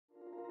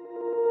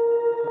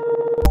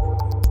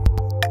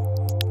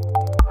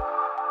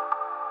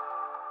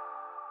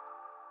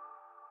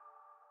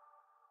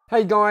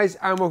Hey guys,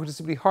 and welcome to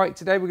Simply Hike.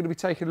 Today we're going to be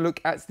taking a look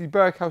at the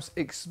Berghaus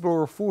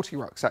Explorer 40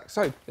 rucksack.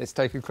 So let's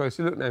take a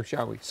closer look now,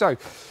 shall we? So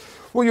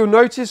what you'll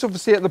notice,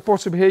 obviously at the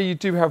bottom here, you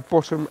do have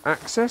bottom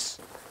access.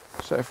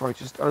 So if I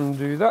just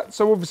undo that,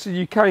 so obviously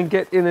you can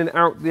get in and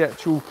out the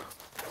actual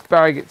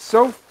bag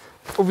itself.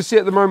 Obviously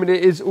at the moment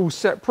it is all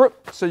separate,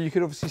 so you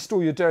can obviously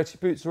store your dirty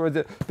boots or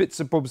other bits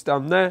and bobs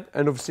down there,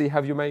 and obviously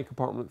have your main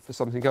compartment for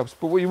something else.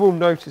 But what you will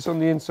notice on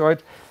the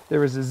inside,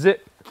 there is a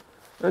zip.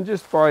 And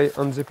just by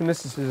unzipping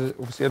this is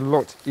obviously a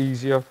lot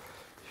easier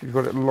if you've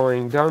got it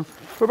lying down.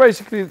 But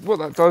basically what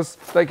that does,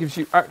 that gives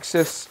you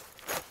access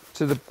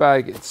to the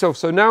bag itself.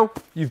 So now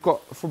you've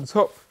got from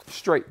top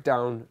straight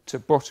down to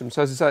bottom.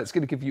 So as I say, it's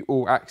going to give you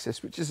all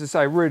access, which is to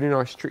say a really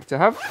nice trick to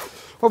have.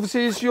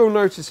 Obviously, as you'll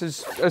notice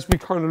as we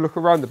kind of look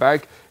around the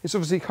bag, it's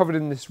obviously covered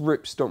in this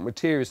ripstop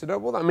material. So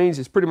what that means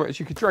is pretty much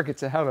you could drag it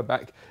to hell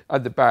back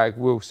and the bag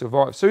will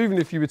survive. So even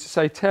if you were to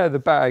say tear the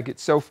bag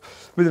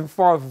itself within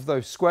 5 of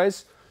those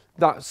squares,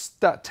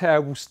 that tear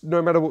will,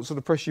 no matter what sort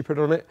of pressure you put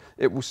on it,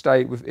 it will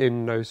stay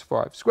within those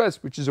 5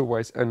 squares, which is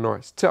always a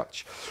nice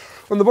touch.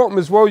 On the bottom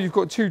as well, you've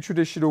got 2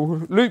 traditional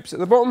loops at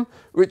the bottom,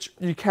 which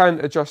you can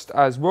adjust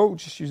as well,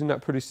 just using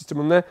that pulley system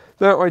on there.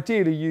 They're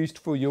ideally used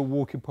for your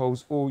walking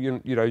poles or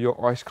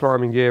your ice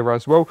climbing gear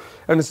as well.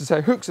 And as I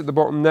say, hooks at the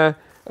bottom there,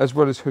 as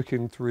well as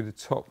hooking through the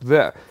top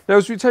there. Now,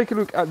 as we take a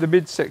look at the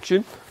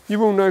midsection, you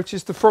will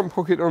notice the front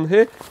pocket on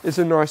here is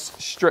a nice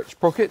stretch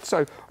pocket.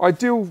 So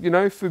ideal,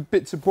 for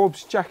bits and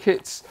bobs,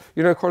 jackets,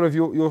 kind of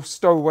your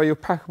stowaway, your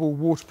packable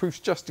waterproofs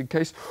just in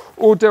case.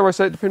 Or dare I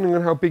say, depending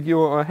on how big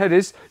your head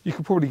is, you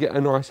could probably get a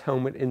nice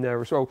helmet in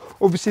there as well.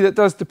 Obviously, that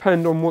does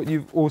depend on what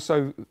you've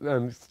also,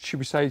 should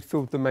we say,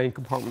 filled the main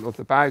compartment of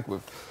the bag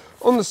with.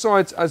 On the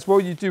sides as well,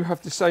 you do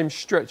have the same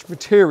stretch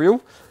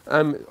material,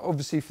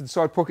 obviously for the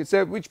side pockets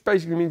there, which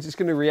basically means it's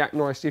going to react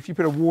nicely. If you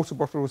put a water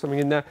bottle or something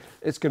in there,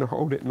 it's going to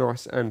hold it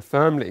nice and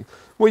firmly.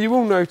 What you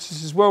will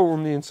notice as well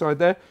on the inside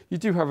there, you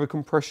do have a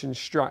compression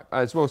strap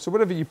as well. So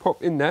whatever you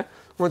pop in there,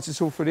 once it's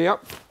all fully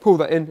up, pull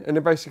that in, and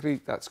then basically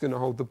that's going to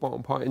hold the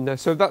bottom part in there.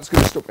 So that's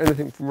going to stop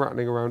anything from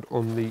rattling around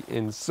on the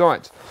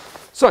inside.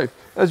 So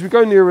as we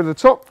go nearer the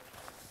top,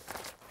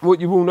 what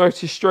you will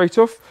notice straight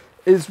off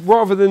is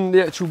rather than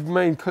the actual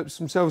main clips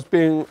themselves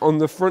being on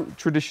the front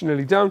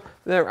traditionally down,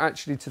 they're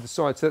actually to the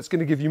side. So that's going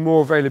to give you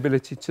more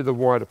availability to the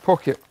wider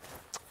pocket.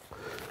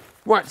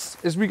 Right,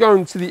 as we go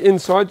into the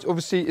inside,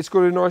 obviously it's got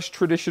a nice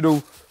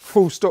traditional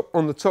pull stop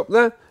on the top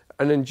there,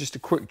 and then just a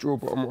quick draw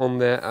bottom on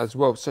there as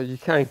well. So you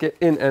can get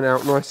in and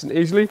out nice and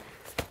easily.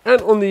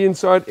 And on the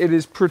inside, it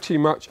is pretty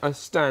much a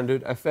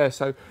standard affair.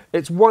 So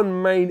it's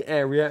one main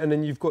area, and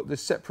then you've got the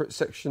separate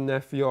section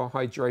there for your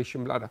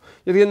hydration bladder.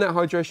 Again, that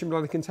hydration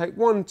bladder can take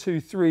 1,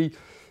 2, 3,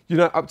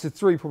 up to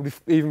 3, probably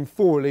even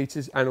 4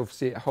 litres. And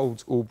obviously it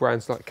holds all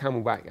brands like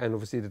Camelback and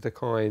obviously the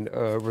Decline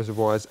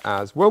reservoirs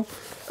as well.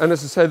 And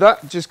as I say,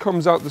 that just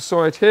comes out the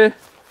side here,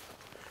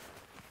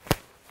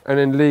 and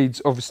then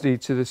leads obviously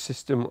to the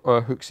system,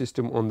 hook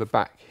system on the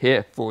back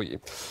here for you.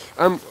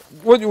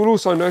 What you will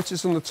also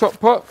notice on the top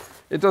part,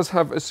 it does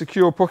have a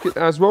secure pocket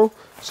as well.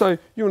 So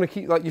you want to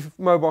keep like your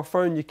mobile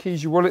phone, your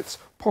keys, your wallets,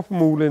 pop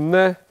them all in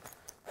there,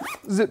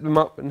 zip them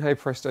up, and hey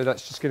presto,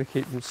 that's just going to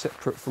keep them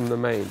separate from the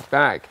main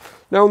bag.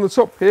 Now on the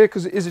top here,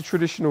 because it is a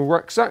traditional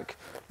rucksack,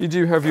 you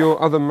do have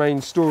your other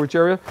main storage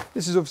area.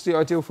 This is obviously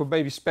ideal for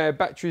maybe spare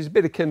batteries, a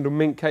bit of Kendall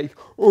mint cake,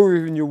 or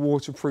even your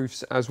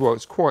waterproofs as well.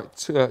 It's quite,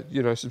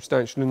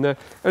 substantial in there.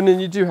 And then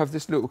you do have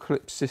this little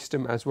clip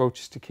system as well,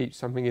 just to keep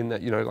something in there,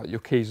 like your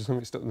keys or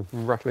something, stop them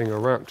from rattling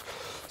around.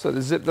 So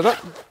let's zip that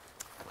up.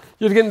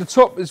 Yet again, the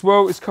top as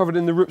well is covered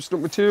in the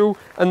ripstop material,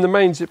 and the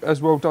main zip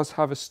as well does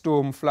have a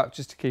storm flap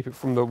just to keep it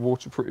from the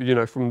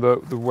waterproof, from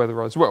the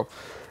weather as well.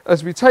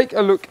 As we take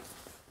a look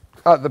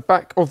at the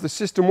back of the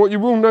system, what you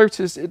will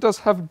notice, it does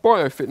have a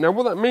biofit. Now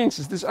what that means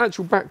is this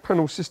actual back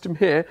panel system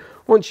here,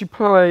 once you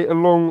play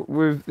along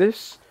with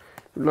this,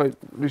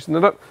 loosen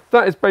that up,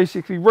 that is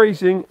basically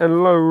raising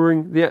and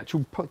lowering the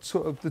actual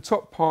sort of the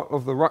top part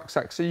of the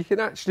rucksack, so you can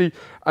actually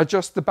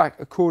adjust the back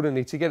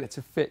accordingly to get it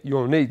to fit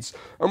your needs.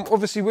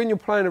 Obviously when you're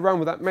playing around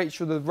with that, make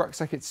sure the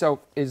rucksack itself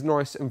is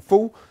nice and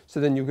full, so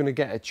then you're going to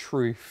get a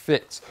true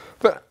fit.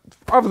 But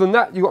other than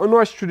that, you've got a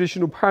nice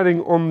traditional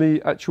padding on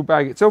the actual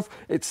bag itself.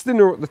 It's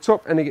thinner at the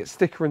top and it gets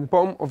thicker in the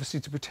bottom, obviously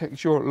to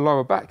protect your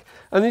lower back.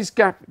 And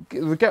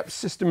the gap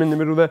system in the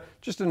middle there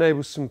just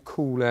enables some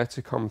cool air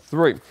to come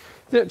through.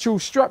 The actual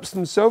straps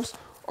themselves,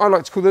 I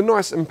like to call them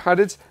nice and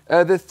padded.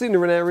 They're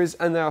thinner in areas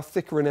and they are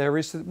thicker in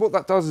areas. So what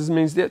that does is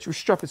means the actual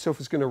strap itself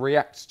is going to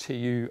react to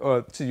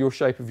you, to your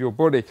shape of your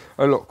body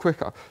a lot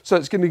quicker. So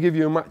it's going to give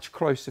you a much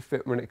closer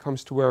fit when it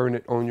comes to wearing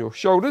it on your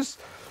shoulders.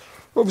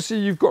 Obviously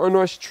you've got a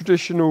nice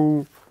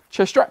traditional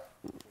chest strap,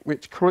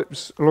 which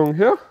clips along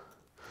here.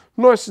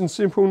 Nice and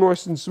simple,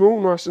 nice and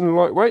small, nice and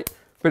lightweight,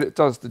 but it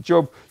does the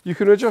job. You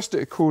can adjust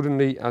it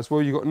accordingly as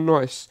well. You've got a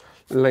nice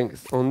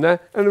length on there.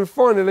 And then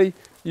finally,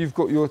 you've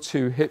got your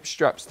 2 hip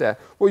straps there.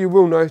 What you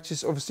will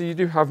notice, obviously, you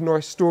do have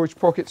nice storage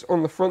pockets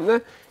on the front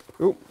there.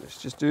 Oh,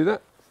 let's just do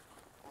that.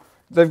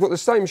 They've got the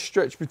same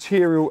stretch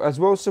material as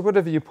well, so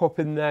whatever you pop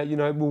in there, you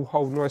know, it will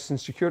hold nice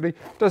and securely.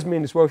 Does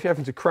mean as well, if you're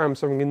having to cram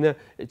something in there,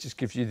 it just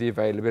gives you the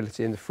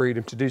availability and the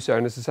freedom to do so.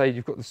 And as I say,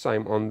 you've got the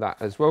same on that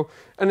as well.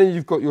 And then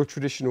you've got your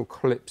traditional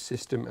clip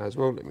system as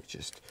well. Let me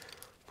just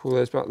pull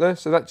those back there.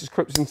 So that just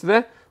clips into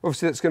there.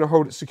 Obviously that's going to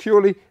hold it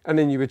securely, and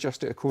then you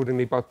adjust it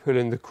accordingly by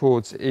pulling the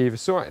cords either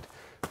side.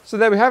 So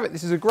there we have it.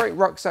 This is a great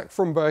rucksack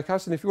from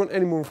Berghaus, and if you want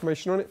any more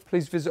information on it,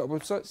 please visit our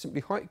website,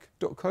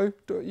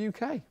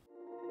 simplyhike.co.uk.